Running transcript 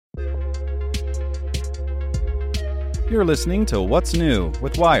You're listening to What's New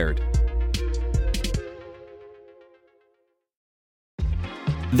with Wired.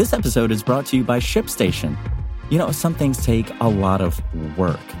 This episode is brought to you by ShipStation. You know, some things take a lot of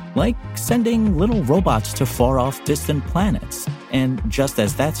work, like sending little robots to far-off distant planets. And just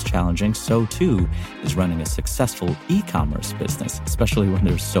as that's challenging, so too is running a successful e-commerce business, especially when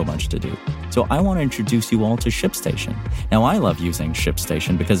there's so much to do. So I want to introduce you all to ShipStation. Now, I love using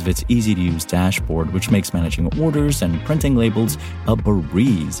ShipStation because of its easy-to-use dashboard, which makes managing orders and printing labels a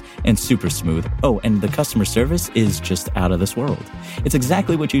breeze and super smooth. Oh, and the customer service is just out of this world. It's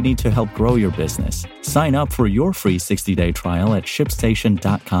exactly what you need to help grow your business. Sign up for your free 60-day trial at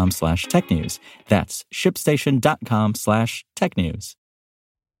shipstation.com/technews. That's shipstation.com/technews.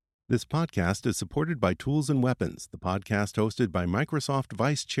 This podcast is supported by Tools and Weapons, the podcast hosted by Microsoft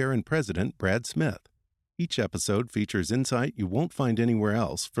Vice Chair and President Brad Smith. Each episode features insight you won't find anywhere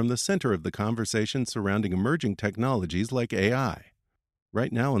else from the center of the conversation surrounding emerging technologies like AI.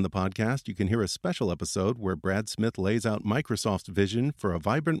 Right now on the podcast, you can hear a special episode where Brad Smith lays out Microsoft's vision for a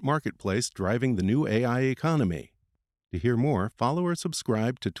vibrant marketplace driving the new AI economy. To hear more, follow or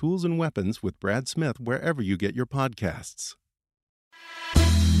subscribe to Tools and Weapons with Brad Smith wherever you get your podcasts.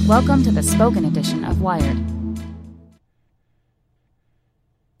 Welcome to the spoken edition of Wired.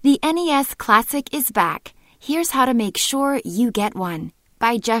 The NES Classic is back. Here's how to make sure you get one.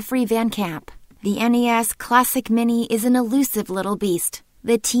 By Jeffrey Van Camp. The NES Classic Mini is an elusive little beast.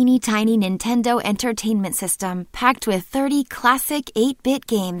 The teeny tiny Nintendo Entertainment System, packed with 30 classic 8-bit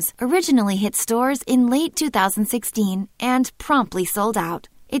games, originally hit stores in late 2016 and promptly sold out.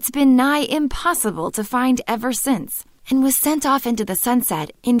 It's been nigh impossible to find ever since, and was sent off into the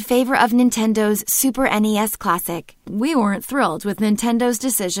sunset in favor of Nintendo's Super NES Classic. We weren't thrilled with Nintendo's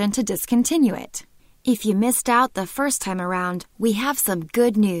decision to discontinue it. If you missed out the first time around, we have some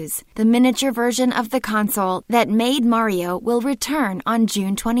good news. The miniature version of the console that made Mario will return on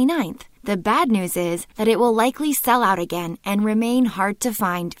June 29th. The bad news is that it will likely sell out again and remain hard to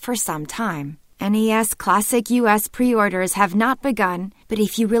find for some time. NES Classic US pre-orders have not begun, but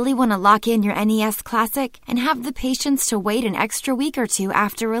if you really want to lock in your NES Classic and have the patience to wait an extra week or two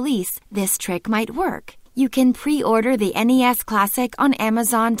after release, this trick might work. You can pre-order the NES Classic on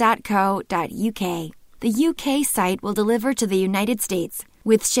Amazon.co.uk. The UK site will deliver to the United States.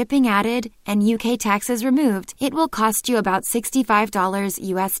 With shipping added and UK taxes removed, it will cost you about $65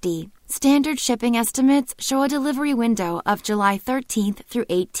 USD. Standard shipping estimates show a delivery window of July 13th through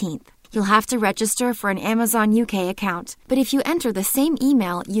 18th. You'll have to register for an Amazon UK account, but if you enter the same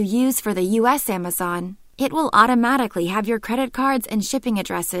email you use for the US Amazon, it will automatically have your credit cards and shipping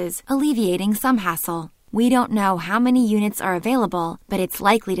addresses, alleviating some hassle. We don't know how many units are available, but it's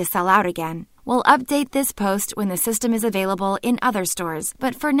likely to sell out again. We'll update this post when the system is available in other stores,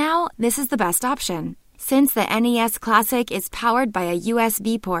 but for now, this is the best option. Since the NES Classic is powered by a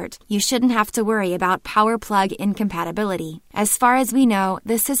USB port, you shouldn't have to worry about power plug incompatibility. As far as we know,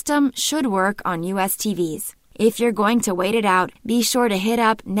 the system should work on US TVs. If you're going to wait it out, be sure to hit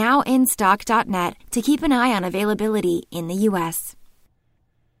up nowinstock.net to keep an eye on availability in the US.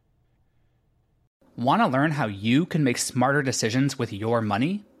 Want to learn how you can make smarter decisions with your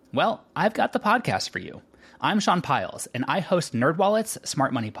money? Well, I've got the podcast for you. I'm Sean Piles, and I host NerdWallet's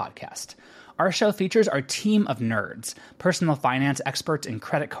Smart Money Podcast. Our show features our team of nerds, personal finance experts in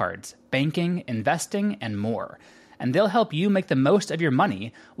credit cards, banking, investing, and more. And they'll help you make the most of your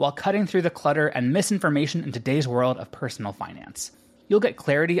money while cutting through the clutter and misinformation in today's world of personal finance. You'll get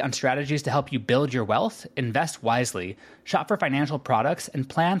clarity on strategies to help you build your wealth, invest wisely, shop for financial products, and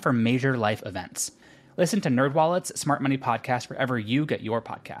plan for major life events. Listen to NerdWallet's Smart Money Podcast wherever you get your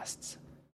podcasts.